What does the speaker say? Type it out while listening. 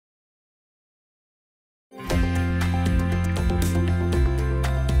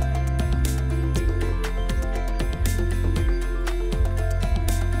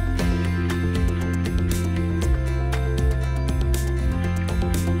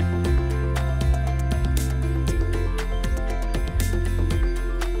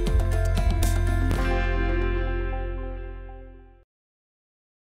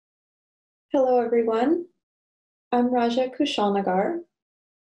everyone. I'm Raja Kushalnagar,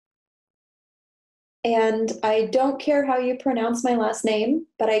 and I don't care how you pronounce my last name,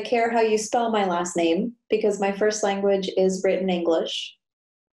 but I care how you spell my last name because my first language is written English.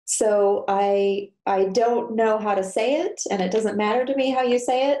 So I don't know how to say it, and it doesn't matter to me how you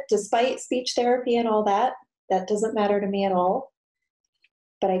say it, despite speech therapy and all that. That doesn't matter to me at all,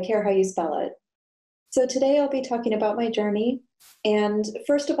 but I care how you spell it. So today I'll be talking about my journey. And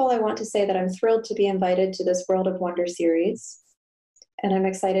first of all, I want to say that I'm thrilled to be invited to this World of Wonder series. And I'm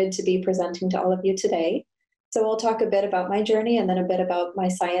excited to be presenting to all of you today. So we'll talk a bit about my journey and then a bit about my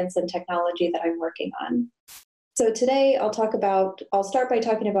science and technology that I'm working on. So today I'll start by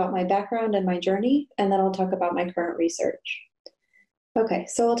talking about my background and my journey, and then I'll talk about my current research. Okay,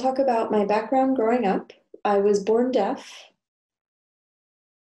 so I'll talk about my background growing up. I was born deaf,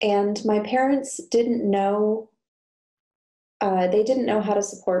 and my parents didn't know how to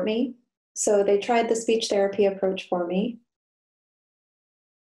support me. So they tried the speech therapy approach for me.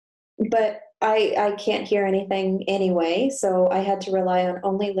 But I can't hear anything anyway, so I had to rely on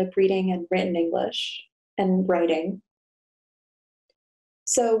only lip reading and written English and writing.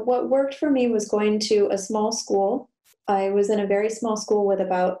 So what worked for me was going to a small school. I was in a very small school with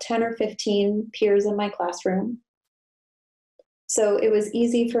about 10 or 15 peers in my classroom. So it was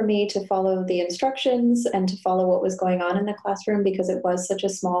easy for me to follow the instructions and to follow what was going on in the classroom because it was such a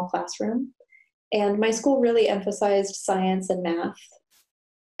small classroom. And my school really emphasized science and math.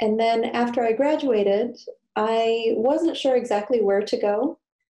 And then after I graduated, I wasn't sure exactly where to go,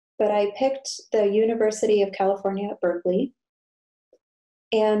 but I picked the University of California at Berkeley.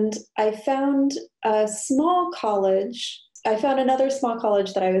 And I found a small college. I found another small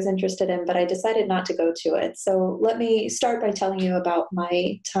college that I was interested in, but I decided not to go to it. So let me start by telling you about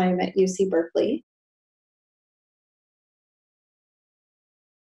my time at UC Berkeley.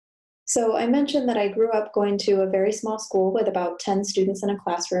 So I mentioned that I grew up going to a very small school with about 10 students in a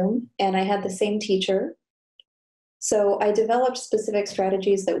classroom, and I had the same teacher. So I developed specific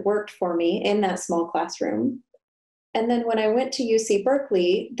strategies that worked for me in that small classroom. And then when I went to UC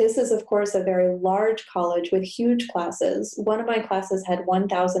Berkeley, this is of course a very large college with huge classes. One of my classes had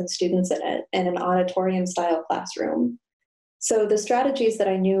 1,000 students in it in an auditorium style classroom. So the strategies that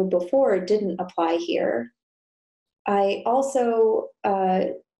I knew before didn't apply here. I also,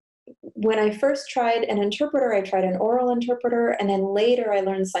 when I first tried an interpreter, I tried an oral interpreter, and then later I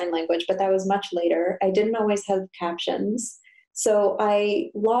learned sign language, but that was much later. I didn't always have captions. So I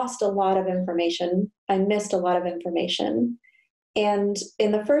lost a lot of information. I missed a lot of information. And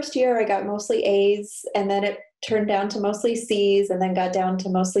in the first year, I got mostly A's, and then it turned down to mostly C's, and then got down to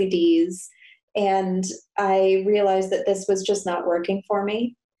mostly D's. And I realized that this was just not working for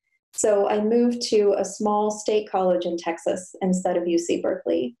me. So I moved to a small state college in Texas instead of UC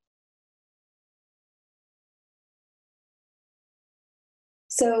Berkeley.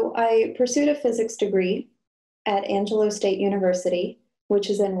 So I pursued a physics degree at Angelo State University, which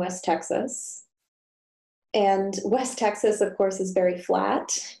is in West Texas. And West Texas, of course, is very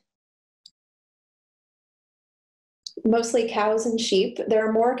flat. Mostly cows and sheep. There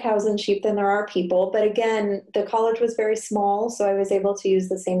are more cows and sheep than there are people. But again, the college was very small, so I was able to use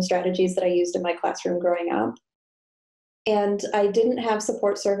the same strategies that I used in my classroom growing up. And I didn't have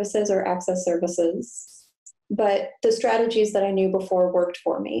support services or access services, but the strategies that I knew before worked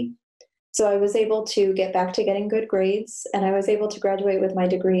for me. So I was able to get back to getting good grades, and I was able to graduate with my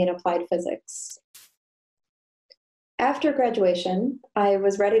degree in applied physics. After graduation, I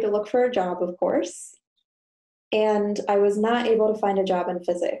was ready to look for a job, of course, and I was not able to find a job in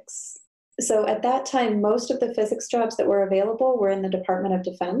physics. So at that time, most of the physics jobs that were available were in the Department of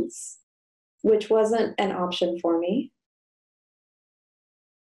Defense, which wasn't an option for me.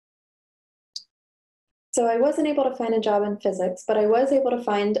 So I wasn't able to find a job in physics, but I was able to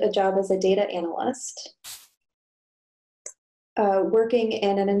find a job as a data analyst, working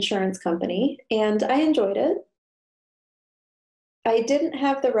in an insurance company, and I enjoyed it. I didn't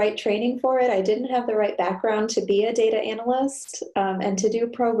have the right training for it. I didn't have the right background to be a data analyst and to do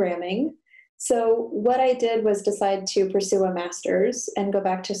programming. So what I did was decide to pursue a master's and go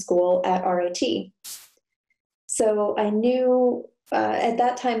back to school at RIT. So I knew at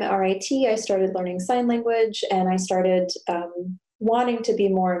that time at RIT, I started learning sign language, and I started wanting to be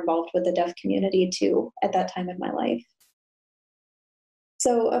more involved with the deaf community too at that time in my life.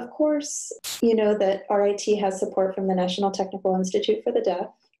 So of course, you know that RIT has support from the National Technical Institute for the Deaf.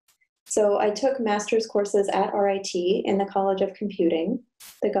 So I took master's courses at RIT in the College of Computing,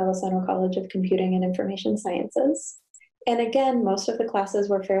 the Golisano College of Computing and Information Sciences. And again, most of the classes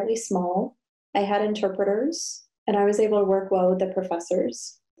were fairly small. I had interpreters, and I was able to work well with the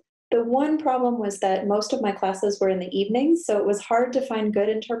professors. The one problem was that most of my classes were in the evenings, so it was hard to find good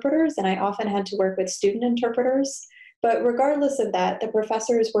interpreters, and I often had to work with student interpreters. But regardless of that, the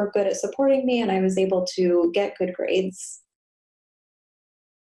professors were good at supporting me, and I was able to get good grades.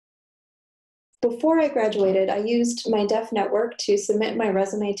 Before I graduated, I used my deaf network to submit my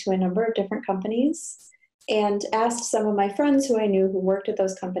resume to a number of different companies and asked some of my friends who I knew who worked at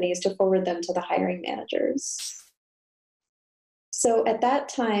those companies to forward them to the hiring managers. So at that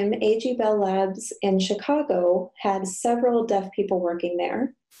time, AG Bell Labs in Chicago had several deaf people working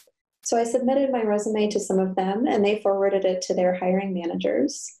there. So I submitted my resume to some of them, and they forwarded it to their hiring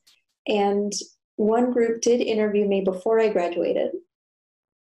managers. And one group did interview me before I graduated.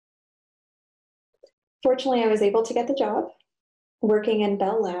 Fortunately, I was able to get the job working in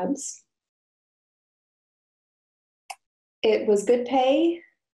Bell Labs. It was good pay.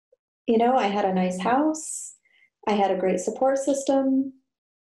 You know, I had a nice house. I had a great support system.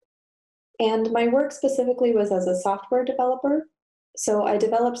 And my work specifically was as a software developer. So I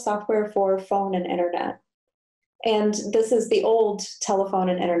developed software for phone and internet. And this is the old telephone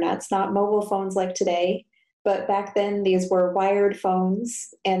and internet. It's not mobile phones like today, but back then these were wired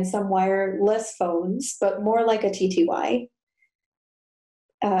phones and some wireless phones, but more like a TTY.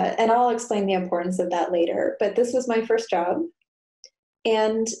 And I'll explain the importance of that later. But this was my first job.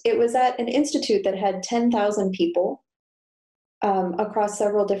 And it was at an institute that had 10,000 people across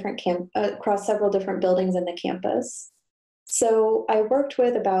several different buildings in the campus. So I worked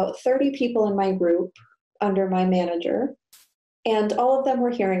with about 30 people in my group under my manager, and all of them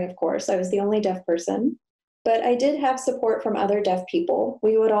were hearing, of course. I was the only deaf person, but I did have support from other deaf people.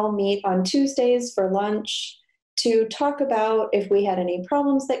 We would all meet on Tuesdays for lunch to talk about if we had any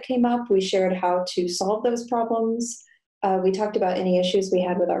problems that came up. We shared how to solve those problems. We talked about any issues we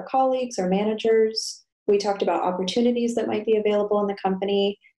had with our colleagues or managers. We talked about opportunities that might be available in the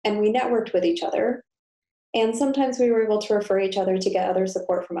company, and we networked with each other. And sometimes we were able to refer each other to get other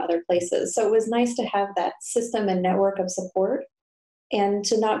support from other places. So it was nice to have that system and network of support and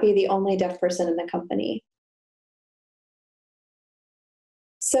to not be the only deaf person in the company.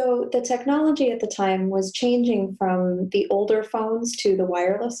 So the technology at the time was changing from the older phones to the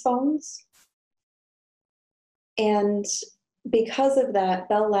wireless phones. And because of that,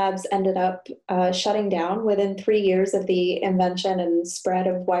 Bell Labs ended up shutting down within 3 years of the invention and spread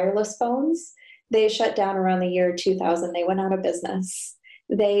of wireless phones. They shut down around the year 2000. They went out of business.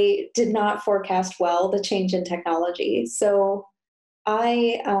 They did not forecast well the change in technology. So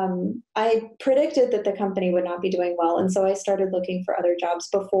I predicted that the company would not be doing well, and so I started looking for other jobs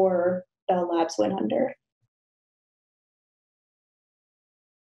before Bell Labs went under.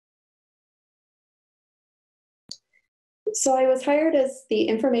 So I was hired as the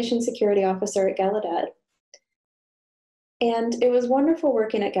information security officer at Gallaudet, and it was wonderful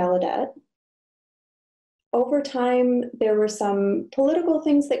working at Gallaudet. Over time, there were some political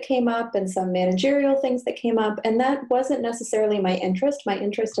things that came up and some managerial things that came up, and that wasn't necessarily my interest. My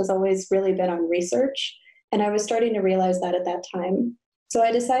interest has always really been on research, and I was starting to realize that at that time. So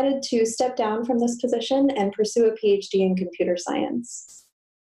I decided to step down from this position and pursue a PhD in computer science.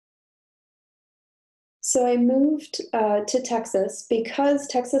 So I moved to Texas because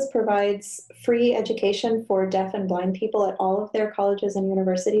Texas provides free education for deaf and blind people at all of their colleges and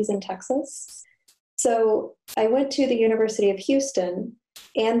universities in Texas. So I went to the University of Houston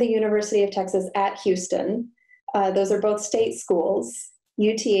and the University of Texas at Houston. Those are both state schools.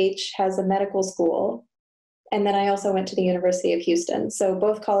 UTH has a medical school. And then I also went to the University of Houston. So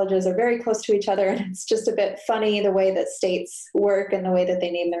both colleges are very close to each other, and it's just a bit funny the way that states work and the way that they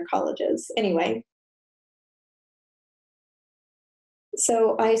name their colleges. Anyway.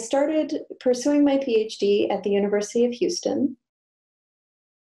 So I started pursuing my PhD at the University of Houston.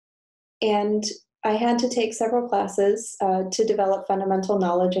 And I had to take several classes to develop fundamental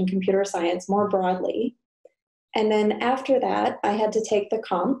knowledge in computer science more broadly. And then after that, I had to take the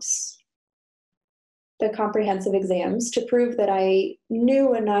comps, the comprehensive exams, to prove that I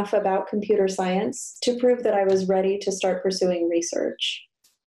knew enough about computer science to prove that I was ready to start pursuing research.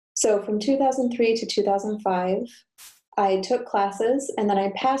 So from 2003 to 2005, I took classes and then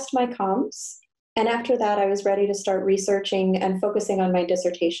I passed my comps. And after that, I was ready to start researching and focusing on my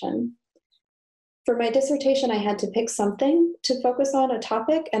dissertation. For my dissertation, I had to pick something to focus on, a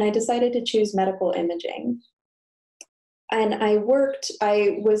topic, and I decided to choose medical imaging. And I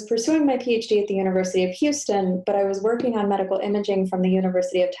was pursuing my PhD at the University of Houston, but I was working on medical imaging from the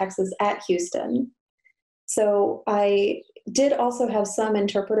University of Texas at Houston. So I did also have some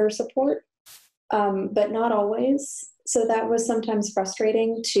interpreter support, but not always. So that was sometimes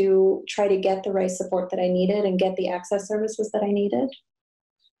frustrating to try to get the right support that I needed and get the access services that I needed.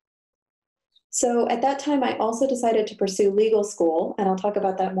 So at that time, I also decided to pursue legal school, and I'll talk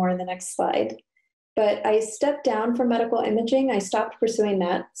about that more in the next slide. But I stepped down from medical imaging. I stopped pursuing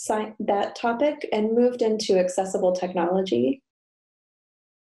that topic and moved into accessible technology.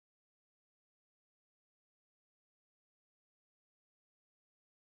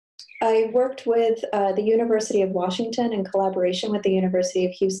 I worked with the University of Washington in collaboration with the University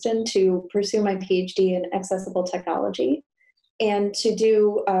of Houston to pursue my PhD in accessible technology and to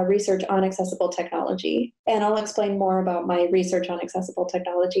do research on accessible technology. And I'll explain more about my research on accessible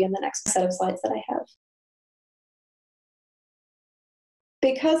technology in the next set of slides that I have.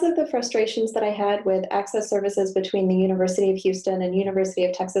 Because of the frustrations that I had with access services between the University of Houston and University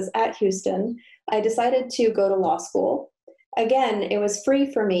of Texas at Houston, I decided to go to law school. Again, it was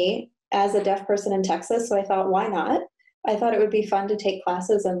free for me as a deaf person in Texas, so I thought, why not? I thought it would be fun to take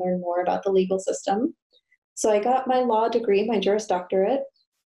classes and learn more about the legal system. So I got my law degree, my Juris Doctorate,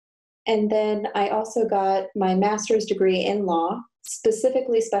 and then I also got my master's degree in law,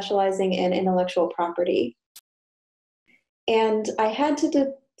 specifically specializing in intellectual property. And I had to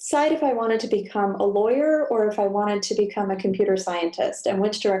decide if I wanted to become a lawyer or if I wanted to become a computer scientist and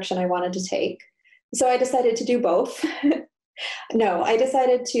which direction I wanted to take. So I decided to do both. No, I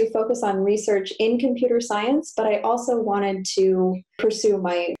decided to focus on research in computer science, but I also wanted to pursue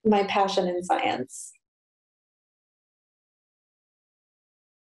my passion in science.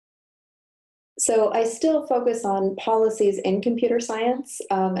 So I still focus on policies in computer science,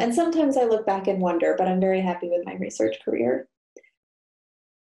 and sometimes I look back and wonder, but I'm very happy with my research career.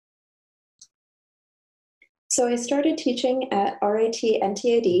 So I started teaching at RIT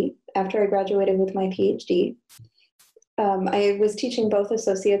NTAD after I graduated with my PhD. I was teaching both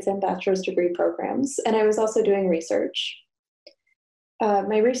associate's and bachelor's degree programs, and I was also doing research.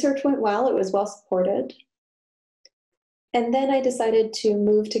 My research went well, it was well supported. And then I decided to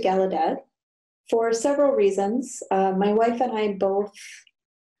move to Gallaudet for several reasons. My wife and I both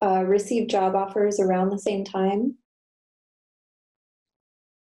received job offers around the same time.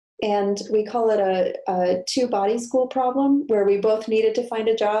 And we call it a two-body school problem, where we both needed to find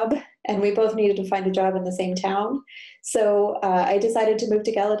a job, and we both needed to find a job in the same town. So I decided to move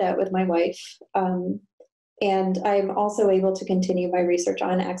to Gallaudet with my wife. And I'm also able to continue my research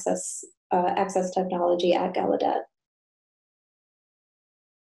on access technology at Gallaudet.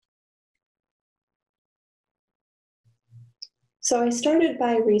 So I started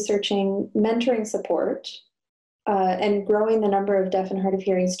by researching mentoring support and growing the number of deaf and hard of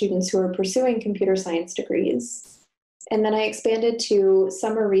hearing students who are pursuing computer science degrees. And then I expanded to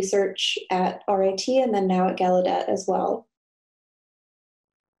summer research at RIT and then now at Gallaudet as well.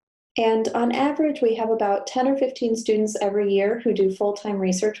 And on average, we have about 10 or 15 students every year who do full-time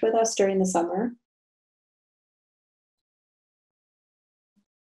research with us during the summer.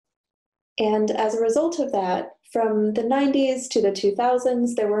 And as a result of that, from the 90s to the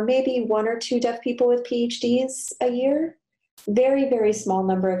 2000s, there were maybe 1 or 2 deaf people with PhDs a year. Very, very small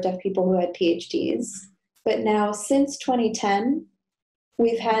number of deaf people who had PhDs. But now, since 2010,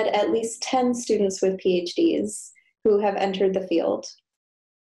 we've had at least 10 students with PhDs who have entered the field.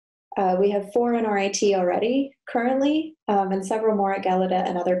 We have 4 in RIT already currently, and several more at Gallaudet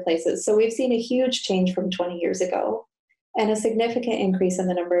and other places. So we've seen a huge change from 20 years ago, and a significant increase in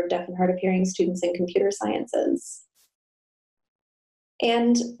the number of deaf and hard of hearing students in computer sciences.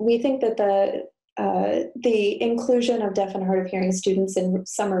 And we think that the inclusion of deaf and hard of hearing students in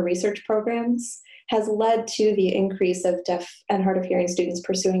summer research programs has led to the increase of deaf and hard of hearing students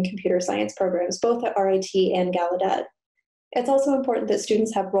pursuing computer science programs, both at RIT and Gallaudet. It's also important that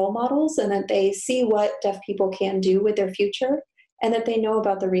students have role models and that they see what deaf people can do with their future, and that they know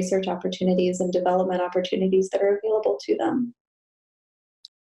about the research opportunities and development opportunities that are available to them.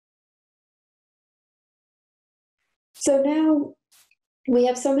 So now we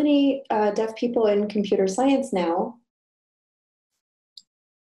have so many deaf people in computer science now.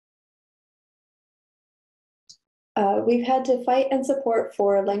 We've had to fight and support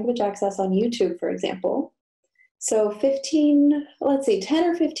for language access on YouTube, for example. So 10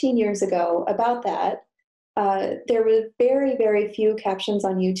 or 15 years ago, about that, there were very, very few captions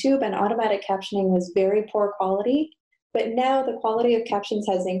on YouTube, and automatic captioning was very poor quality. But now the quality of captions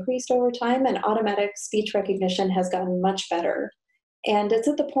has increased over time, and automatic speech recognition has gotten much better. And it's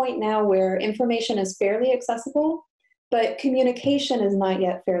at the point now where information is fairly accessible, but communication is not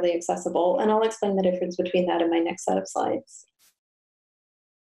yet fairly accessible. And I'll explain the difference between that in my next set of slides.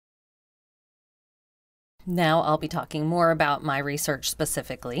 Now I'll be talking more about my research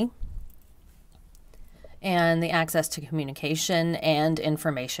specifically and the access to communication and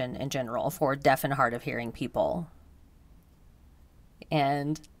information in general for deaf and hard of hearing people.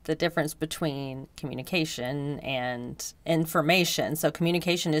 and the difference between communication and information. So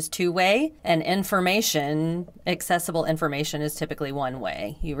communication is two-way, and information, accessible information, is typically one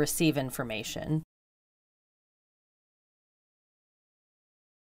way. You receive information.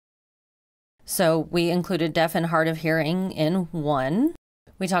 So we included deaf and hard of hearing in one.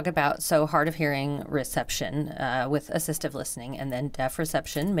 We talk about hard of hearing reception with assistive listening, and then deaf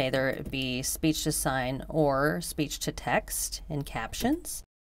reception, may there be speech to sign or speech to text in captions.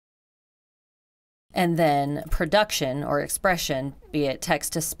 And then production or expression, be it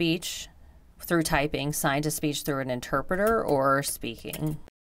text to speech through typing, sign to speech through an interpreter, or speaking.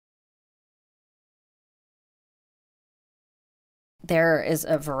 There is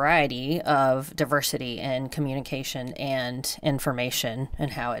a variety of diversity in communication and information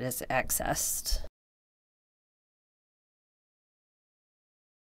and how it is accessed.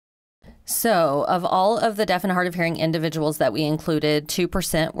 So, of all of the deaf and hard of hearing individuals that we included,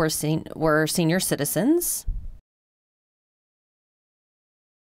 2% were senior citizens.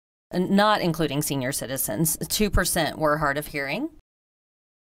 Not including senior citizens, 2% were hard of hearing.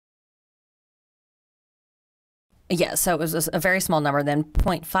 Yeah, so it was a very small number. Then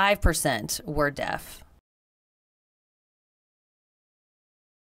 0.5% were deaf.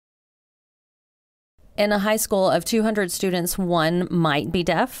 In a high school of 200 students, 1 might be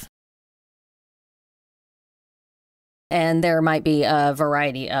deaf. And there might be a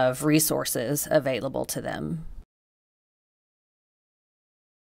variety of resources available to them.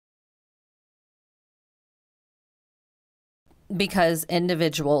 Because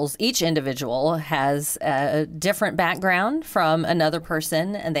each individual has a different background from another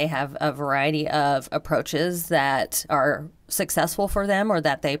person, and they have a variety of approaches that are successful for them or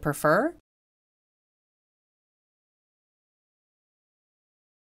that they prefer.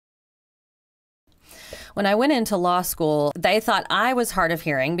 When I went into law school, they thought I was hard of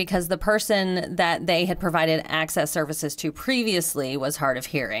hearing because the person that they had provided access services to previously was hard of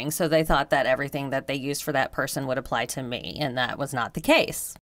hearing. So they thought that everything that they used for that person would apply to me, and that was not the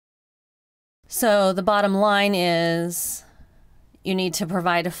case. So the bottom line is you need to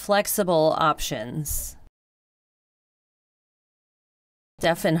provide flexible options.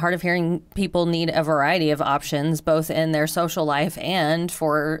 Deaf and hard of hearing people need a variety of options, both in their social life and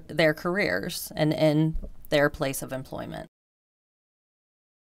for their careers and in their place of employment.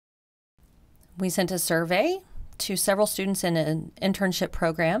 We sent a survey to several students in an internship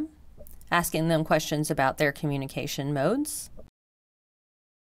program, asking them questions about their communication modes.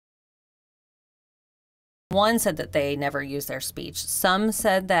 1 said that they never use their speech. Some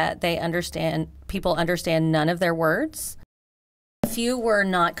said that people understand none of their words. A few were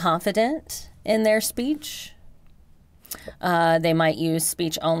not confident in their speech. They might use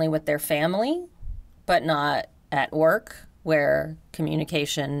speech only with their family, but not at work, where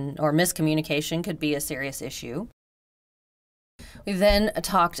communication or miscommunication could be a serious issue. We then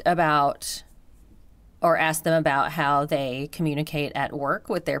talked about or asked them about how they communicate at work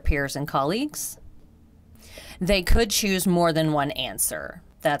with their peers and colleagues. They could choose more than one answer.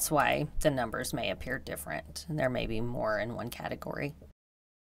 That's why the numbers may appear different. There may be more in one category.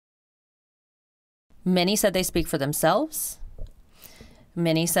 Many said they speak for themselves.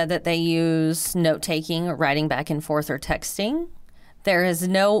 Many said that they use note-taking, writing back and forth, or texting. There is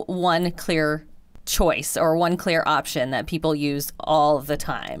no one clear choice or one clear option that people use all the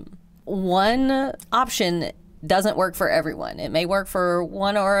time. One option doesn't work for everyone. It may work for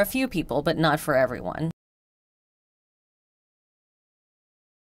one or a few people, but not for everyone.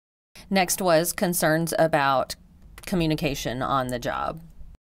 Next was concerns about communication on the job.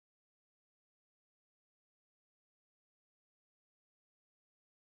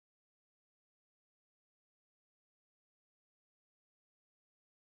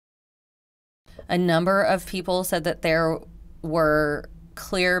 A number of people said that there were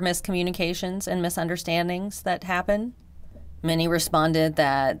clear miscommunications and misunderstandings that happened. Many responded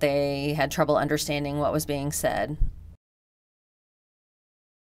that they had trouble understanding what was being said.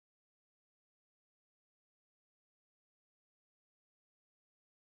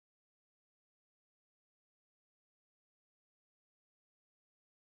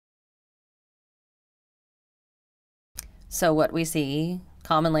 So what we see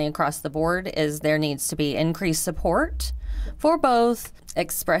commonly across the board is there needs to be increased support for both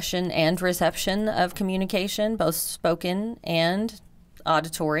expression and reception of communication, both spoken and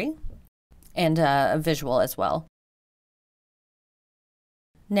auditory, and visual as well.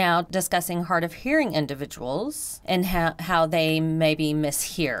 Now, discussing hard of hearing individuals and how they maybe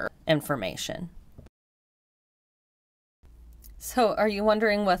mishear information. So are you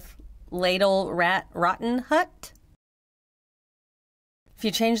wondering what ladle rat rotten hut? If you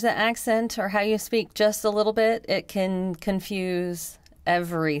change the accent or how you speak just a little bit, it can confuse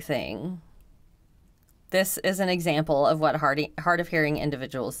everything. This is an example of what hard of hearing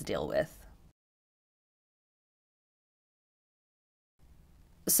individuals deal with.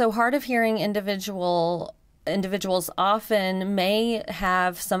 So hard of hearing individuals often may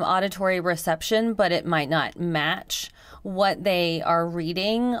have some auditory reception, but it might not match what they are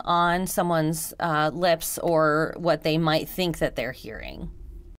reading on someone's lips or what they might think that they're hearing.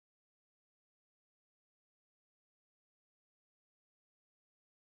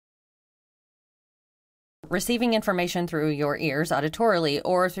 Receiving information through your ears auditorily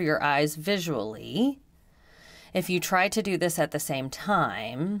or through your eyes visually, if you try to do this at the same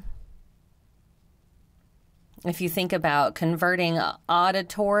time, if you think about converting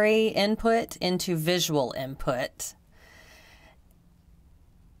auditory input into visual input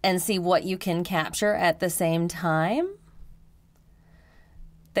and see what you can capture at the same time,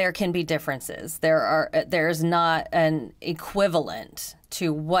 there can be differences. There's not an equivalent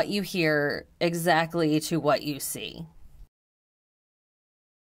to what you hear exactly to what you see.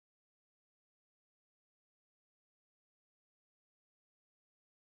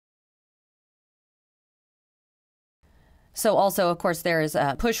 So also, of course, there is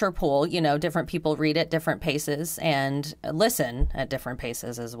a push or pull. You know, different people read at different paces and listen at different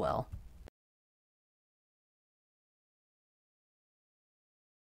paces as well.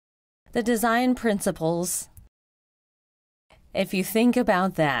 The design principles, if you think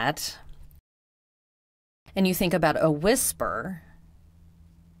about that, and you think about a whisper,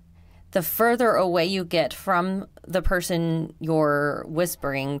 the further away you get from the person you're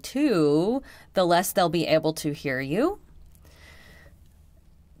whispering to, the less they'll be able to hear you.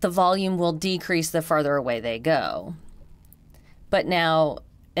 The volume will decrease the farther away they go. But now,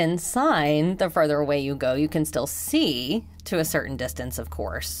 in sign, the further away you go, you can still see to a certain distance, of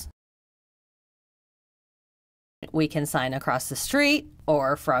course. We can sign across the street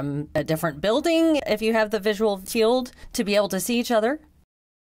or from a different building if you have the visual field to be able to see each other.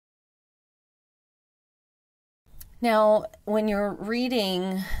 Now, when you're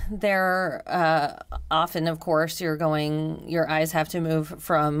reading, there often, of course, your eyes have to move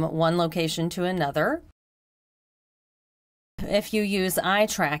from one location to another. If you use eye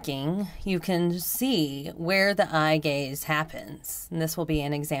tracking, you can see where the eye gaze happens. And this will be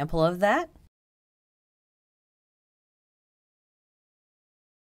an example of that.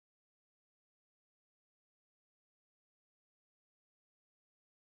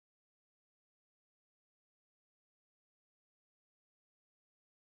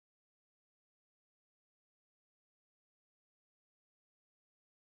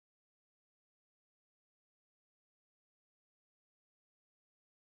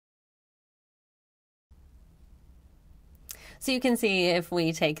 So you can see if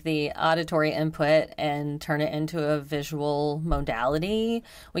we take the auditory input and turn it into a visual modality,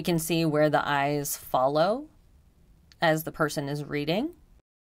 we can see where the eyes follow as the person is reading.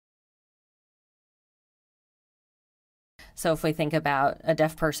 So if we think about a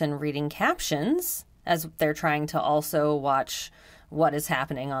deaf person reading captions as they're trying to also watch what is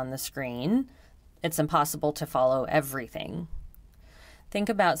happening on the screen, it's impossible to follow everything. Think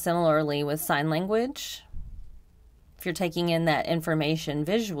about similarly with sign language. If you're taking in that information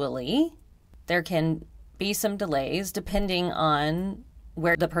visually, there can be some delays depending on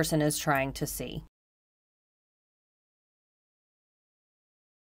where the person is trying to see.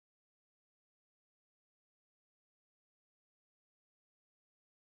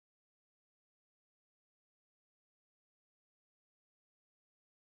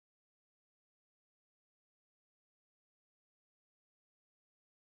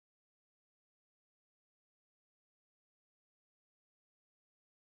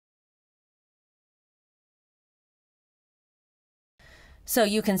 So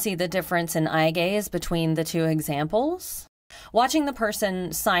you can see the difference in eye gaze between the two examples. Watching the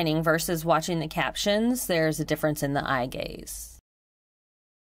person signing versus watching the captions, there's a difference in the eye gaze.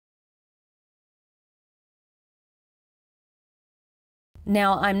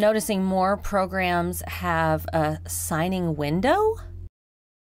 Now I'm noticing more programs have a signing window.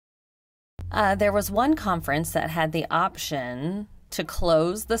 There was one conference that had the option to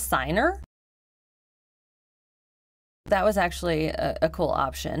close the signer. That was actually a cool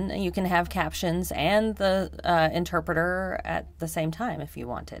option. You can have captions and the interpreter at the same time if you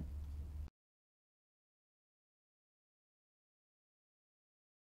wanted.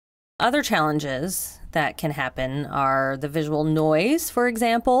 Other challenges that can happen are the visual noise, for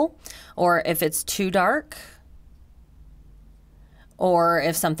example, or if it's too dark, or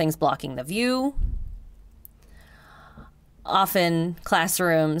if something's blocking the view. Often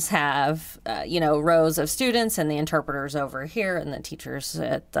classrooms have, rows of students and the interpreter's over here and the teacher's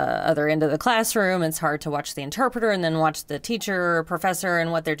at the other end of the classroom. It's hard to watch the interpreter and then watch the teacher or professor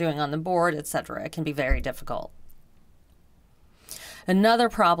and what they're doing on the board, etc. It can be very difficult. Another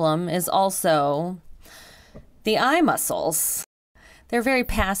problem is also the eye muscles. They're very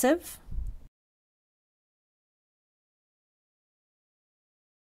passive.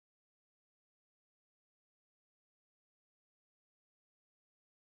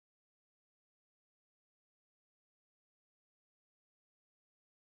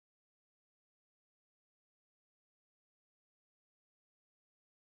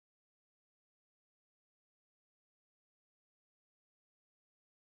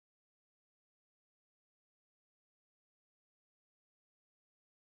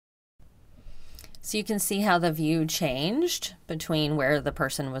 So you can see how the view changed between where the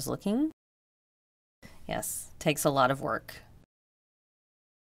person was looking. Yes, takes a lot of work.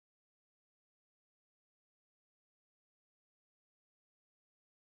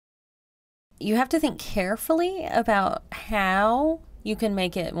 You have to think carefully about how you can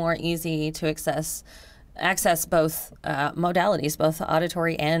make it more easy to access both modalities, both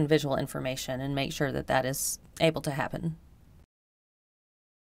auditory and visual information, and make sure that that is able to happen.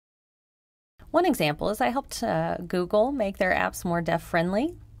 One example is I helped Google make their apps more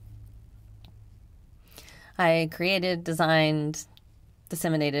deaf-friendly. I created, designed,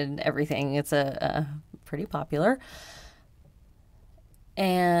 disseminated everything. It's pretty popular.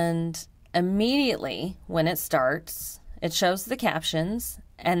 And immediately when it starts, it shows the captions,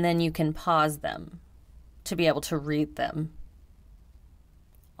 and then you can pause them to be able to read them.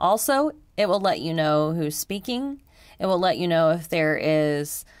 Also, it will let you know who's speaking. It will let you know if there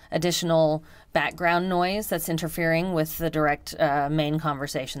is additional background noise that's interfering with the direct main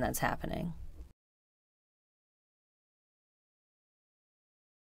conversation that's happening.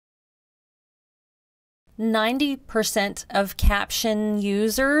 %90 of caption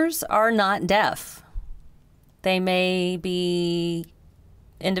users are not deaf. They may be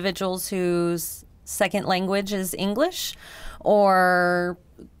individuals whose second language is English, or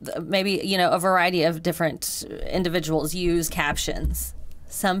maybe, a variety of different individuals use captions.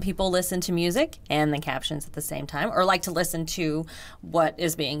 Some people listen to music and the captions at the same time, or like to listen to what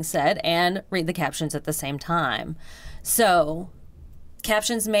is being said and read the captions at the same time. So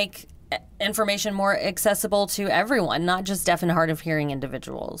captions make information more accessible to everyone, not just deaf and hard of hearing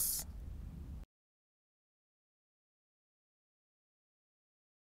individuals.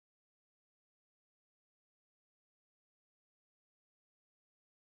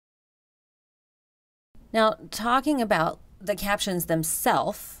 Now, talking about the captions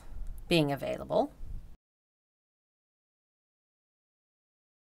themselves being available,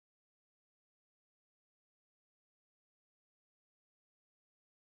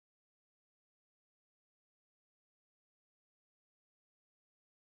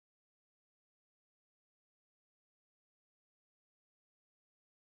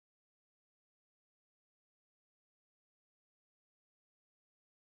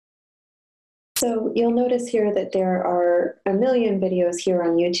 So you'll notice here that there are a million videos here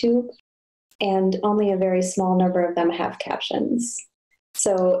on YouTube, and only a very small number of them have captions.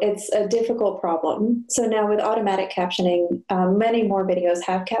 So it's a difficult problem. So now with automatic captioning, many more videos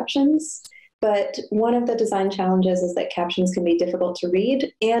have captions, but one of the design challenges is that captions can be difficult to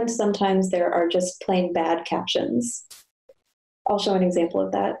read, and sometimes there are just plain bad captions. I'll show an example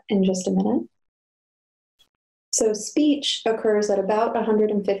of that in just a minute. So speech occurs at about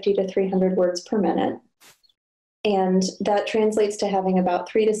 150 to 300 words per minute. And that translates to having about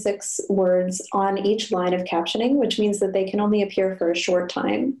 3 to 6 words on each line of captioning, which means that they can only appear for a short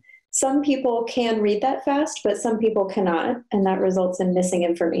time. Some people can read that fast, but some people cannot, and that results in missing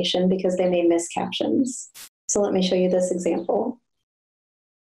information because they may miss captions. So let me show you this example.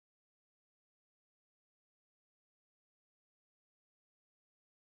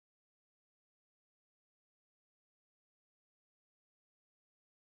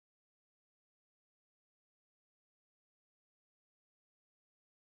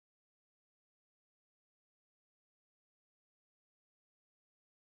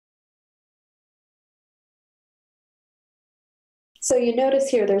 So you notice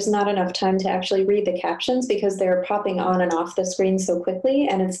here there's not enough time to actually read the captions because they're popping on and off the screen so quickly,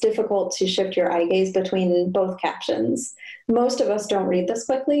 and it's difficult to shift your eye gaze between both captions. Most of us don't read this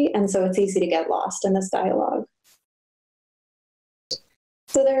quickly, and so it's easy to get lost in this dialogue.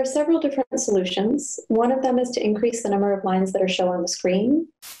 So there are several different solutions. One of them is to increase the number of lines that are shown on the screen,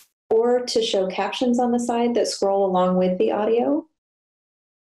 or to show captions on the side that scroll along with the audio.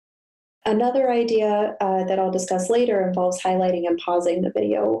 Another idea that I'll discuss later involves highlighting and pausing the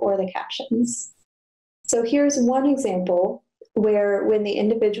video or the captions. So here's one example where when the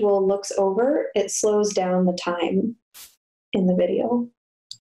individual looks over, it slows down the time in the video.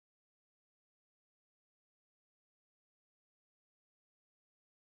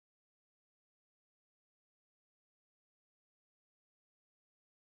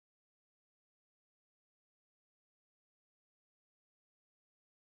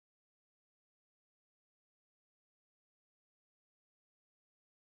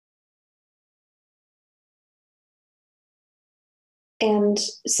 And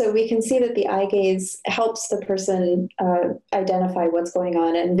so we can see that the eye gaze helps the person identify what's going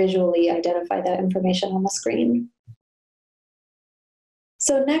on and visually identify that information on the screen.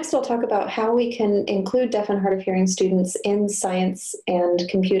 So next I'll talk about how we can include deaf and hard of hearing students in science and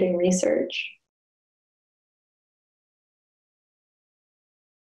computing research.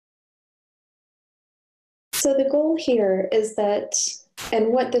 So the goal here is that, and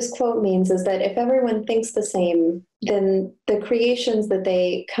what this quote means is that if everyone thinks the same, then the creations that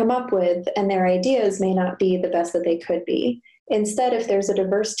they come up with and their ideas may not be the best that they could be. Instead, if there's a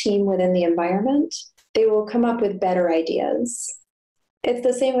diverse team within the environment, they will come up with better ideas. It's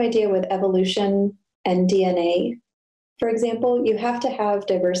the same idea with evolution and DNA. For example, you have to have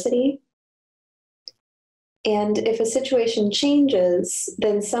diversity. And if a situation changes,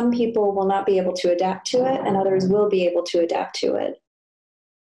 then some people will not be able to adapt to it and others will be able to adapt to it.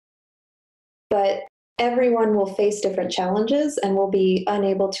 But everyone will face different challenges and will be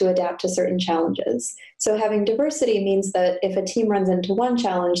unable to adapt to certain challenges. So having diversity means that if a team runs into one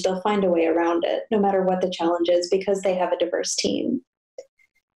challenge, they'll find a way around it, no matter what the challenge is, because they have a diverse team.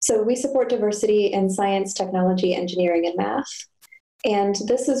 So we support diversity in science, technology, engineering, and math. And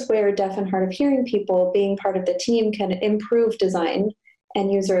this is where deaf and hard of hearing people being part of the team can improve design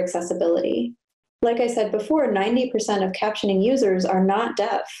and user accessibility. Like I said before, 90% of captioning users are not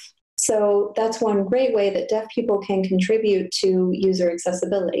deaf. So that's one great way that deaf people can contribute to user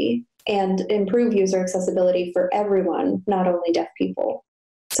accessibility and improve user accessibility for everyone, not only deaf people.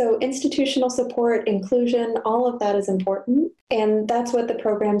 So institutional support, inclusion, all of that is important. And that's what the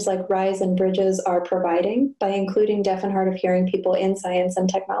programs like RISE and Bridges are providing by including deaf and hard of hearing people in science and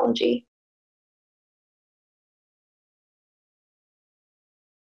technology.